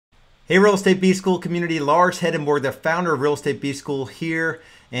Hey, Real Estate B School community, Lars Hedenborg, the founder of Real Estate B School here,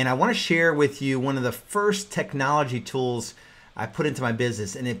 and I want to share with you one of the first technology tools I put into my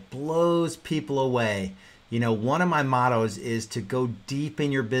business, and it blows people away. You know, one of my mottos is to go deep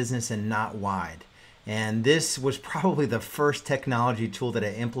in your business and not wide. And this was probably the first technology tool that I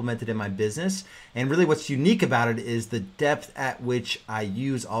implemented in my business. And really what's unique about it is the depth at which I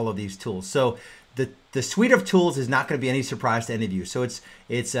use all of these tools. So the suite of tools is not going to be any surprise to any of you. So it's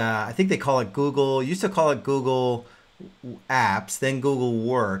I think they call it Google, used to call it Google Apps, then Google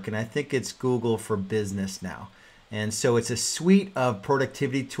Work, and I think it's Google for Business now. And so it's a suite of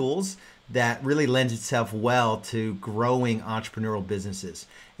productivity tools that really lends itself well to growing entrepreneurial businesses.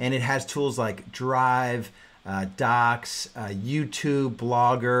 And it has tools like Drive, Docs, YouTube,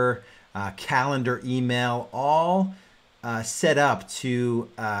 Blogger, Calendar, email, all set up to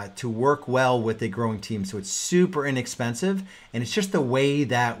work well with a growing team. So it's super inexpensive, and it's just the way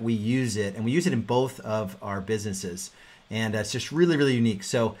that we use it. And we use it in both of our businesses. And it's just really, really unique.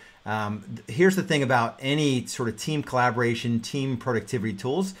 So here's the thing about any sort of team collaboration, team productivity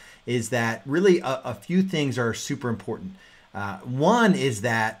tools, is that really a few things are super important. One is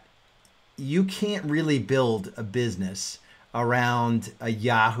that you can't really build a business around a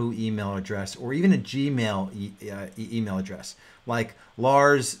Yahoo email address or even a Gmail email address. Like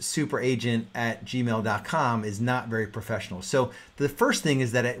larssuperagent@gmail.com is not very professional. So the first thing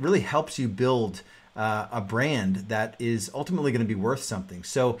is that it really helps you build a brand that is ultimately going to be worth something.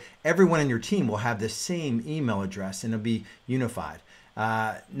 So everyone in your team will have the same email address and it'll be unified.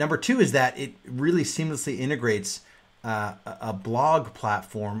 Number two is that it really seamlessly integrates a blog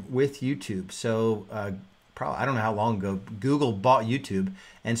platform with YouTube. So probably, I don't know how long ago, Google bought YouTube.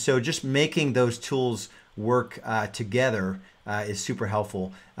 And so just making those tools work together is super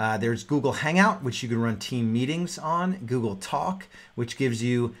helpful. There's Google Hangout, which you can run team meetings on. Google Talk, which gives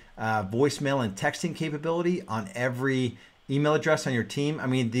you voicemail and texting capability on every email address on your team. I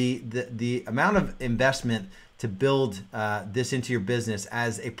mean, the amount of investment to build this into your business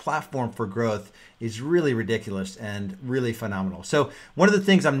as a platform for growth is really ridiculous and really phenomenal. So one of the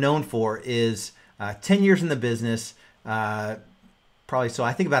things I'm known for is 10 years in the business, probably, so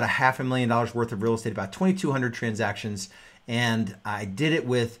I think about $500,000 worth of real estate, about 2,200 transactions. And I did it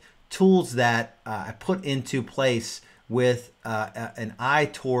with tools that I put into place with an eye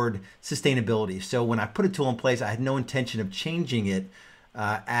toward sustainability. So when I put a tool in place, I had no intention of changing it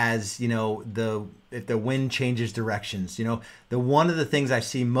as, you know, if the wind changes directions. You know, one of the things I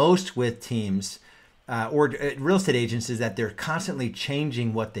see most with teams or real estate agents is that they're constantly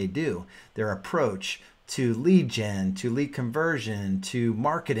changing what they do, their approach to lead gen, to lead conversion, to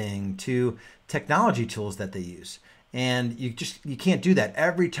marketing, to technology tools that they use. And you can't do that.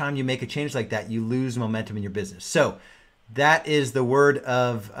 Every time you make a change like that, you lose momentum in your business. So that is the word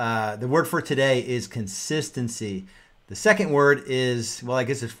for today is consistency. The second word is, well, I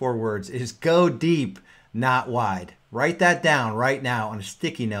guess it's 4 words, is go deep, not wide. Write that down right now on a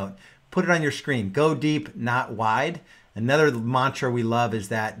sticky note. Put it on your screen. Go deep, not wide. Another mantra we love is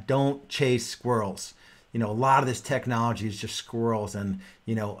that don't chase squirrels. You know, a lot of this technology is just squirrels, and,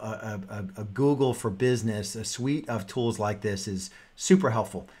 you know, a Google for Business, a suite of tools like this is super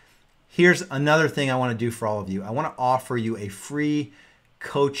helpful. Here's another thing I want to do for all of you. I want to offer you a free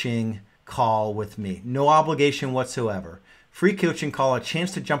coaching call with me. No obligation whatsoever. Free coaching call, a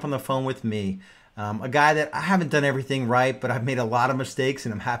chance to jump on the phone with me. A guy that I haven't done everything right, but I've made a lot of mistakes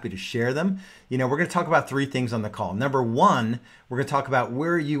and I'm happy to share them. You know, we're going to talk about 3 things on the call. Number 1, we're going to talk about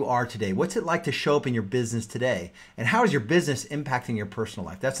where you are today. What's it like to show up in your business today? And how is your business impacting your personal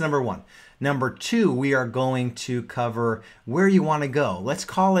life? That's number 1. Number 2, we are going to cover where you want to go. Let's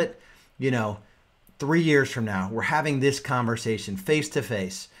call it, you know, 3 years from now, we're having this conversation face to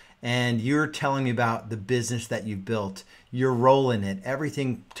face. And you're telling me about the business that you built, your role in it,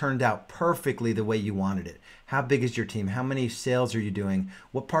 everything turned out perfectly the way you wanted it. How big is your team? How many sales are you doing?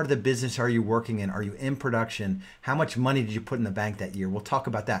 What part of the business are you working in? Are you in production? How much money did you put in the bank that year? We'll talk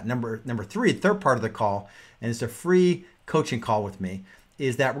about that. Number 3, third part of the call, and it's a free coaching call with me,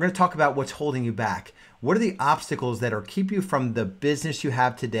 is that we're going to talk about what's holding you back. What are the obstacles that are keep you from the business you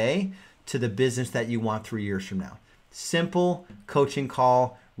have today to the business that you want 3 years from now? Simple coaching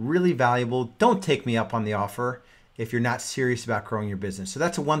call. Really valuable. Don't take me up on the offer if you're not serious about growing your business. So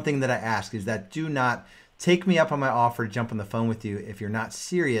that's one thing that I ask, is that do not take me up on my offer to jump on the phone with you if you're not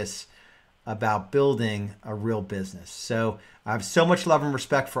serious about building a real business. So I have so much love and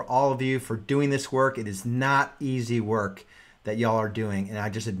respect for all of you for doing this work. It is not easy work that y'all are doing, and I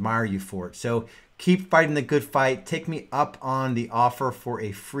just admire you for it. So keep fighting the good fight. Take me up on the offer for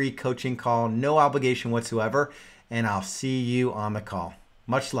a free coaching call, no obligation whatsoever, and I'll see you on the call.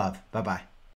 Much love. Bye-bye.